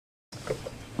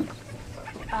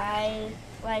I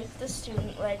like the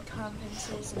student-led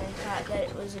conferences, and I thought that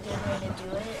it was a good way to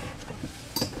do it.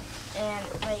 And,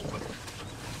 like,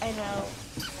 I know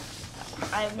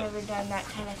I've never done that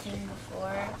kind of thing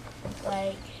before,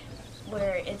 like,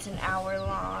 where it's an hour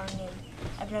long, and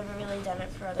I've never really done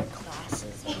it for other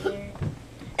classes either.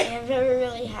 And I've never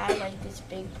really had, like, this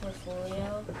big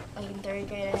portfolio. Like, in 3rd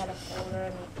grade I had a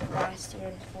folder, and last year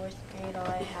in 4th grade all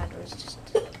I had was just,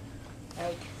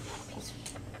 like,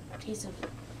 piece of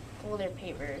folder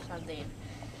paper or something.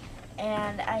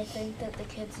 And I think that the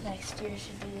kids next year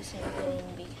should do the same thing,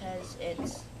 because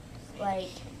it's like,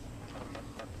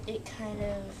 it kind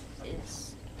of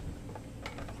is,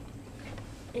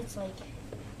 it's like,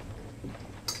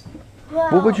 well,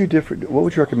 What would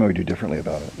you recommend we do differently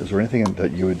about it? Is there anything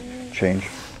that you would change?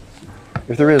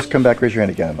 If there is, come back, raise your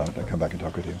hand again, and I'll come back and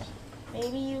talk with you.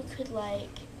 maybe you could, like,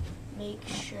 make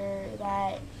sure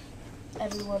that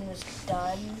everyone was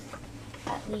done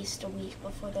at least a week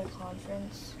before their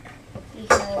conference,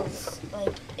 because,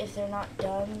 like, if they're not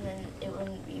done, then it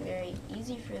wouldn't be very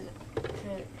easy for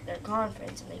their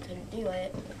conference, and they couldn't do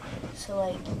it. So,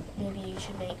 like, maybe you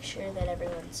should make sure that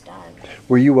everyone's done.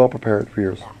 Were you well prepared for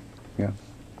yours? Yeah. Yeah.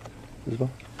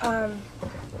 Isabel?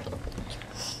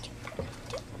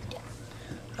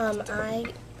 I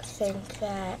think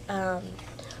that I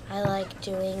like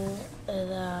doing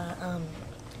the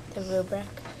rubric.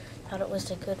 Thought it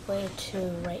was a good way to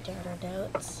write down our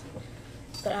notes.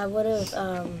 But I would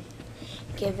have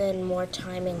given more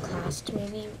time in class to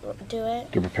maybe do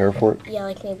it. To prepare for it? Yeah,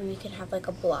 like maybe we could have like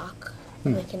a block,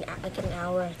 like an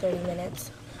hour or 30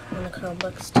 minutes on the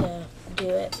Chromebooks to do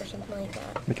it or something like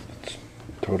that. It's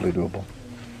totally doable.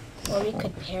 Or we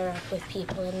could pair up with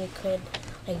people and we could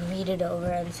like read it over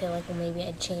and say like, well, maybe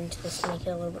I'd change this to make it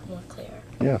a little bit more clear.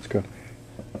 Yeah, it's good.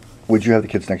 Would you have the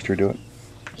kids next year do it?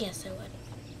 Yes, I would.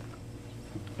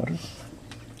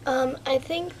 What? I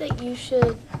think that you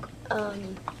should,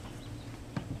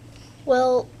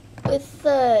 well, with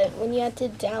when you had to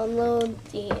download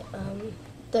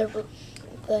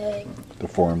The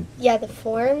form. yeah, the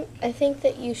form, I think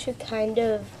that you should kind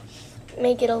of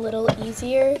make it a little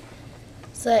easier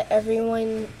so that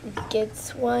everyone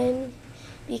gets one,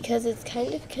 because it's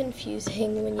kind of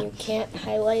confusing when you can't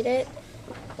highlight it.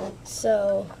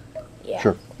 So, yeah.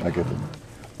 Sure, I get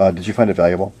it. Did you find it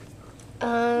valuable?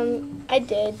 I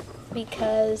did,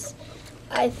 because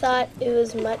I thought it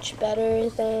was much better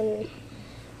than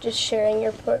just sharing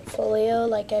your portfolio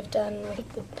like I've done like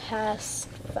the past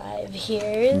 5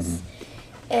 years.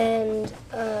 And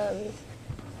I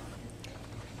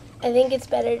think it's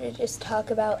better to just talk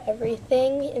about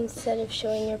everything instead of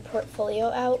showing your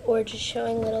portfolio out or just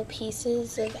showing little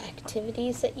pieces of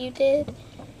activities that you did.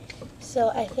 So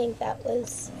I think that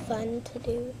was fun to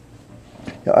do.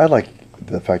 Yeah, I like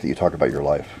the fact that you talk about your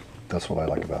life. That's what I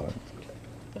like about it.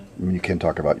 I mean, you can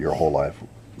talk about your whole life,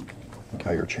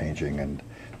 how you're changing and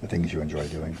the things you enjoy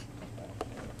doing.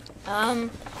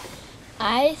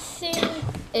 I think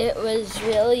it was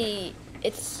really,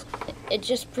 it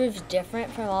just proves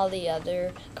different from all the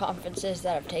other conferences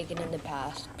that I've taken in the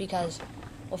past because,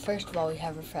 well, first of all, we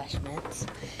have refreshments.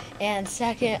 And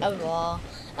second of all,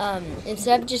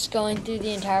 instead of just going through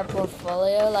the entire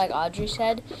portfolio, like Audrey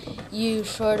said, you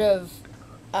sort of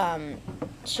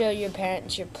show your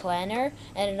parents your planner,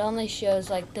 and it only shows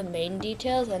like the main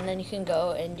details, and then you can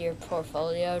go into your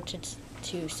portfolio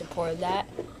to support that.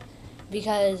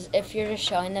 Because if you're just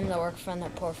showing them the work from the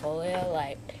portfolio,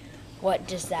 like, what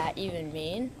does that even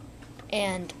mean?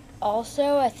 And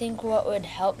also, I think what would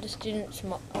help the students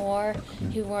more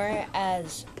who weren't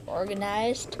as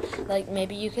organized, like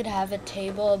maybe you could have a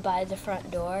table by the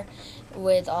front door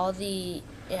with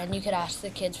and you could ask the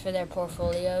kids for their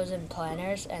portfolios and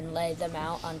planners and lay them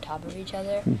out on top of each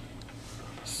other.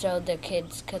 So the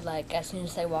kids could, like, as soon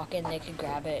as they walk in, they could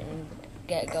grab it and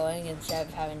get going instead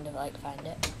of having to, like, find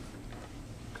it.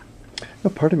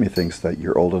 Part of me thinks that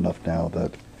you're old enough now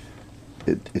that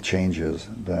it changes,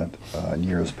 that in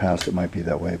years past it might be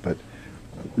that way, but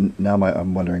now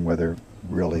I'm wondering whether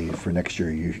really for next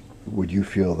year would you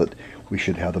feel that we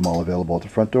should have them all available at the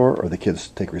front door, or the kids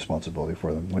take responsibility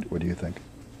for them? What do you think?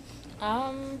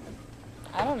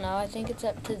 I don't know. I think it's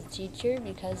up to the teacher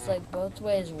because, like, both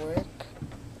ways work,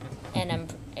 and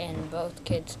both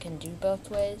kids can do both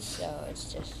ways, so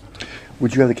it's just...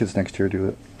 Would you have the kids next year do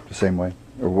it the same way,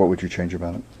 or what would you change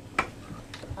about it?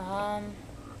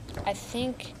 I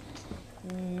think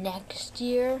next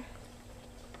year,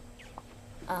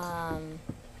 I'm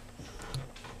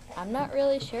not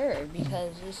really sure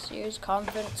because this year's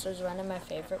conference was one of my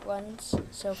favorite ones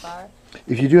so far.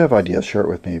 If you do have ideas, share it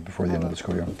with me before the end of the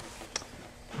school year.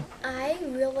 I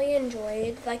really really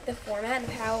enjoyed like the format of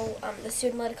how the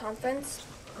student-led conference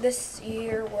this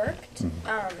year worked.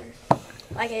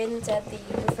 Like Aiden said, the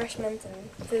refreshments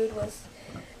and food was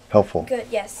Helpful. good.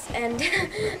 Yes, and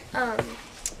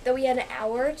that we had an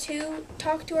hour to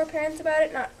talk to our parents about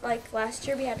it. Not like last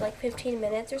year, we had like 15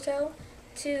 minutes or so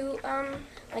to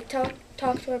like talk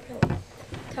to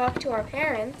our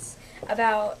parents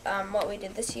about what we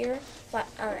did this year.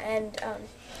 And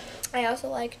I also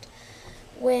liked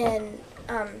when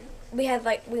we had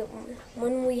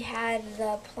when we had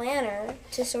the planner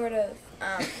to sort of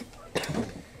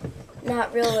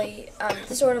not really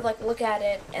to sort of like look at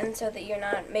it, and so that you're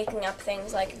not making up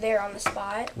things like there on the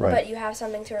spot, Right. but you have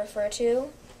something to refer to.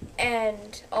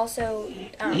 And also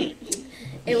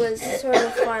it was sort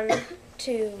of fun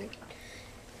to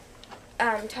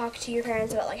talk to your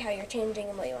parents about like how you're changing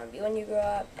and what you want to be when you grow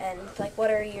up, and like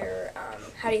what are your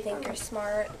how do you think you're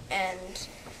smart. And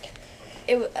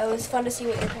it was fun to see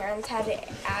what your parents had to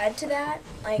add to that,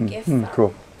 like if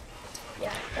Cool.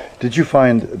 yeah. Did you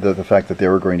find the fact that they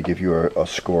were going to give you a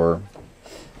score,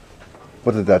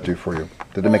 what did that do for you?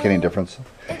 Did it make any difference?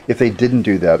 If they didn't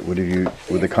do that, would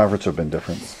the conference have been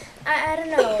different? I don't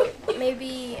know.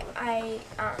 Maybe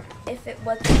if there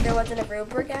wasn't a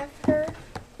rubric after,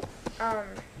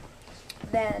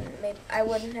 then maybe I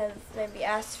wouldn't have maybe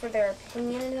asked for their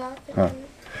opinion enough.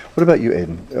 What about you,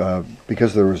 Aiden?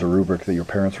 Because there was a rubric that your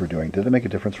parents were doing, did it make a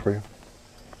difference for you?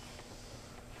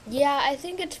 Yeah, I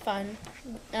think it's fun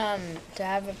to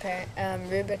have a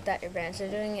rubric that your parents are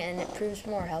doing, and it proves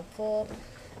more helpful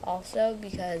also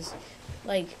because,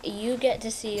 like, you get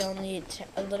to see only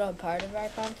a little part of our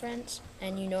conference,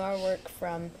 and you know our work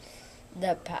from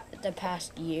the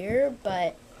past year,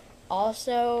 but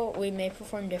also we may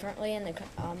perform differently in the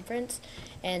conference,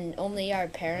 and only our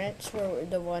parents were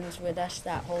the ones with us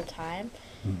that whole time.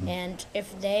 And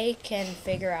if they can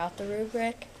figure out the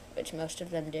rubric, which most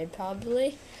of them did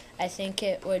probably, I think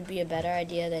it would be a better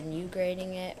idea than you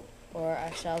grading it or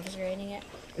ourselves grading it.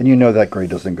 And you know that grade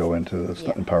doesn't go into, it's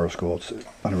not Yeah. in Power School, it's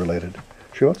unrelated.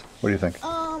 Sheila, what do you think?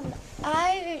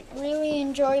 I really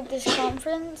enjoyed this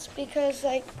conference because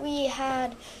like we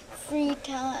had free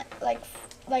time,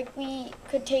 like we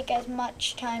could take as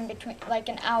much time between, like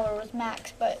an hour was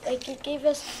max, but like it gave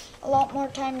us a lot more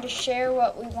time to share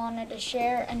what we wanted to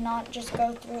share and not just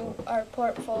go through our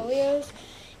portfolios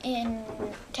in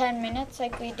 10 minutes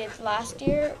like we did last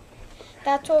year.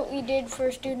 That's what we did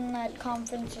for student-led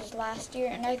conferences last year,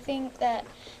 and I think that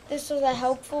this was a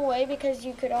helpful way because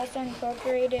you could also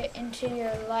incorporate it into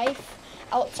your life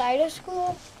outside of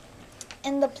school.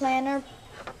 And the planner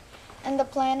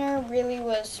really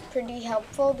was pretty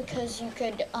helpful because you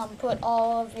could put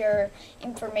all of your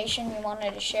information you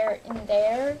wanted to share in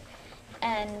there,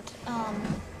 and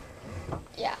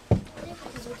yeah.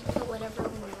 Because we could put whatever we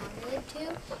wanted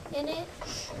to in it.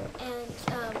 And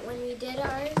when we did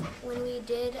our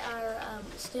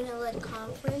student-led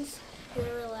conference, we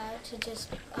were allowed to just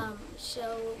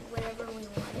show whatever we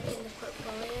wanted in the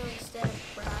portfolio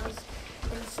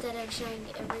instead of showing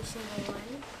every single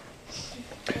one.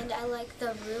 And I like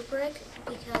the rubric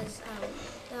because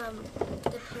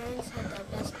the parents had the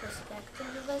best perspective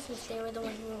of us since they were the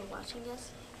ones who were watching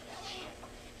us.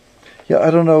 Yeah,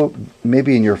 I don't know,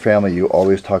 maybe in your family you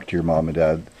always talk to your mom and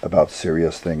dad about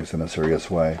serious things in a serious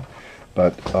way.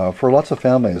 But for lots of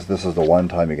families, this is the one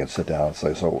time you can sit down and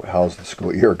say, so how's the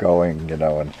school year going, you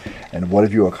know, and what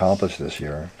have you accomplished this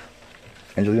year?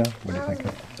 Angelina, what do you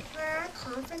think? For our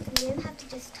conference, we didn't have to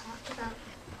just talk about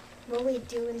what we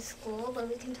do in school, but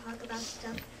we can talk about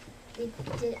stuff we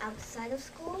did outside of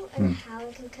school and how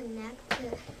it can connect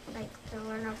to like the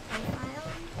learner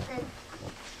profile. And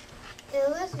it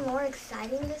was more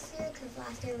exciting this year because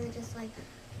last year we were just like,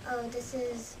 oh, this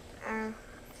is our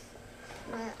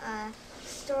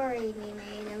story we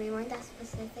made, and we weren't that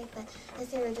specific. But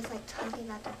this year we were just like talking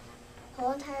about the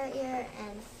whole entire year,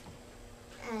 and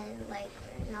like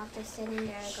we're not just sitting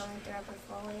there going through our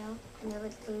portfolio, and it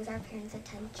would lose our parents'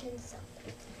 attention. So.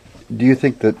 Do you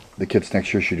think that the kids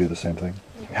next year should do the same thing?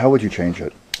 Yeah. How would you change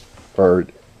it? Or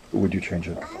would you change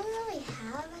it? I don't really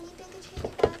have anything to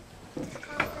change about this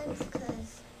conference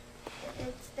because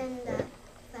it's been the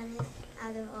funnest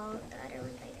out of all the other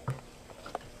ones I did.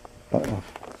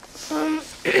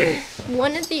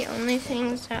 One of the only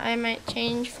things that I might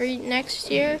change for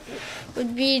next year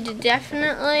would be to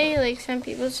definitely, like some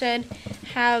people said,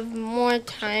 have more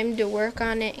time to work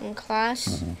on it in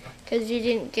class because you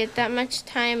didn't get that much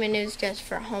time and it was just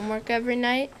for homework every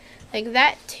night. Like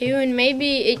that too, and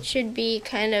maybe it should be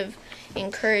kind of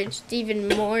encouraged even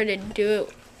more to do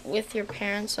it with your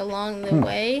parents along the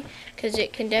way, because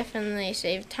it can definitely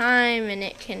save time and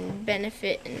it can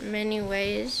benefit in many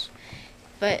ways.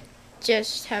 But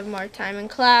just have more time in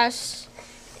class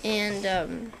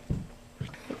and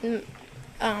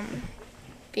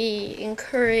be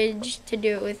encouraged to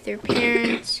do it with your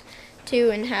parents too,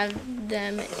 and have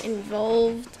them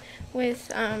involved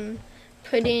with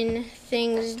putting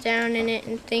things down in it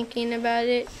and thinking about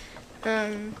it.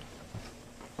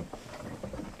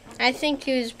 I think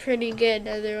it was pretty good.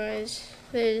 Otherwise,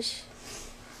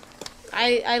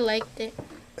 I liked it.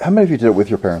 How many of you did it with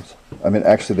your parents? I mean,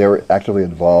 actually, they were actively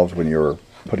involved when you were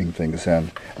putting things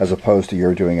in, as opposed to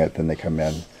you're doing it, then they come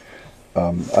in.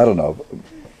 I don't know.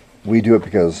 We do it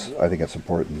because I think it's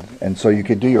important. And so you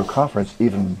could do your conference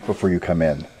even before you come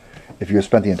in. If you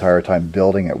spent the entire time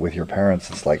building it with your parents,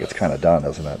 it's like it's kind of done,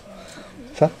 isn't it?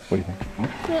 Seth, what do you think?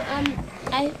 Well,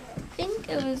 I think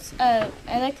it was, I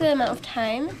like the amount of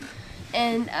time,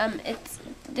 and it's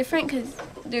different because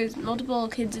there's multiple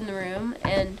kids in the room,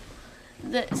 and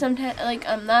sometimes, like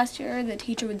last year, the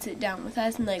teacher would sit down with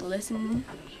us and like listen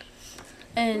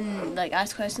and like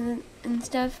ask questions and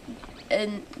stuff,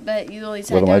 but you only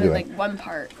sat down in like one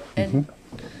part, and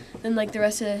then like the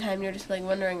rest of the time you're just like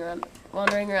wandering around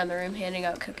the room handing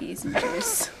out cookies and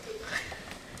juice.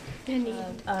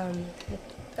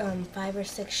 5 or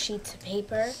 6 sheets of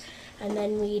paper, and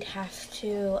then we'd have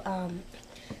to,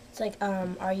 it's like,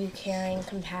 are you caring,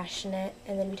 compassionate,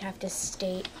 and then we'd have to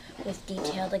state with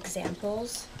detailed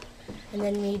examples, and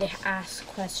then we'd ask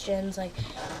questions like,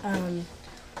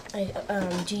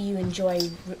 do you enjoy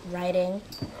writing,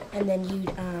 and then you'd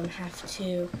have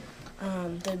to,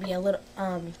 there'd be a little,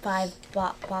 5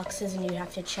 boxes, and you'd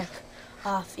have to check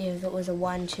off if it was a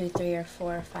 1, 2, 3, or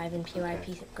 4, or 5 in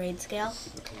PYP grade scale.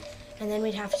 And then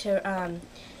we'd have to,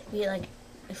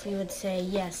 if we would say,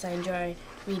 yes, I enjoy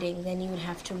reading, then you would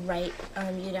have to write,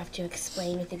 you'd have to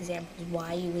explain with examples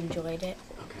why you enjoyed it.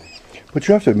 But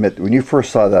you have to admit, when you first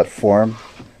saw that form,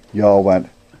 you all went,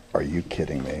 are you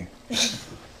kidding me?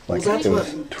 Like it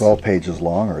was 12 pages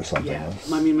long or something. Yeah,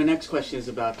 I mean, my next question is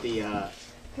about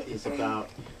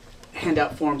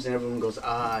handout forms, and everyone goes,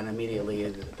 and immediately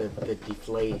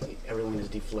everyone is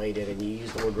deflated, and you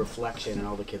use the word reflection, and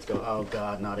all the kids go, oh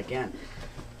God, not again.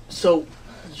 So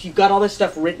you've got all this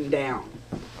stuff written down.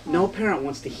 No parent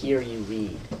wants to hear you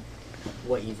read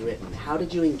what you've written. How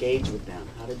did you engage with them?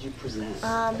 How did you present?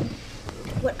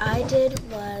 What I did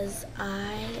was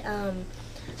I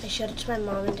showed it to my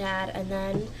mom and dad, and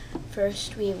then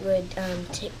first we would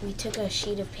we took a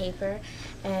sheet of paper,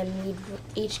 and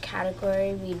each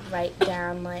category we'd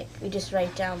just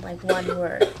write down like one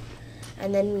word,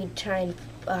 and then we'd try and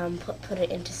put it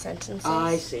into sentences.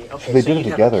 I see. Okay, so they did it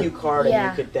you'd together. Have a cue card,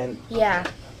 and you could then. Yeah.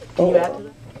 Can you add to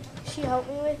that? She helped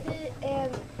me with it,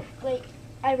 and like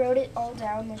I wrote it all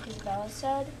down like Isabella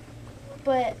said,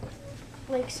 but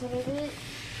like some of it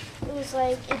was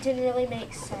like it didn't really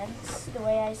make sense the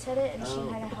way I said it, and she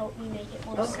kind of helped me make it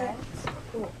more sense.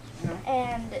 Cool.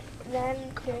 And then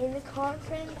during the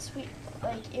conference,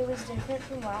 it was different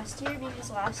from last year,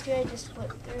 because last year I just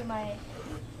flipped through my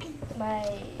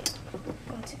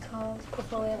what's it called?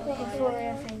 Portfolio.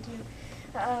 Thank you.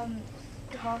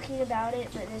 Talking about it,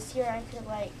 but this year I could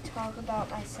talk about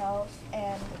myself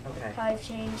and how I've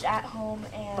changed at home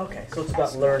and. Okay, so it's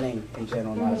about learning in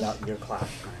general, not about your class.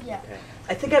 Right? Yeah. Okay.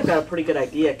 I think I've got a pretty good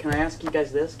idea. Can I ask you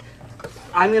guys this?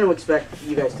 I'm going to expect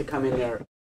you guys to come in there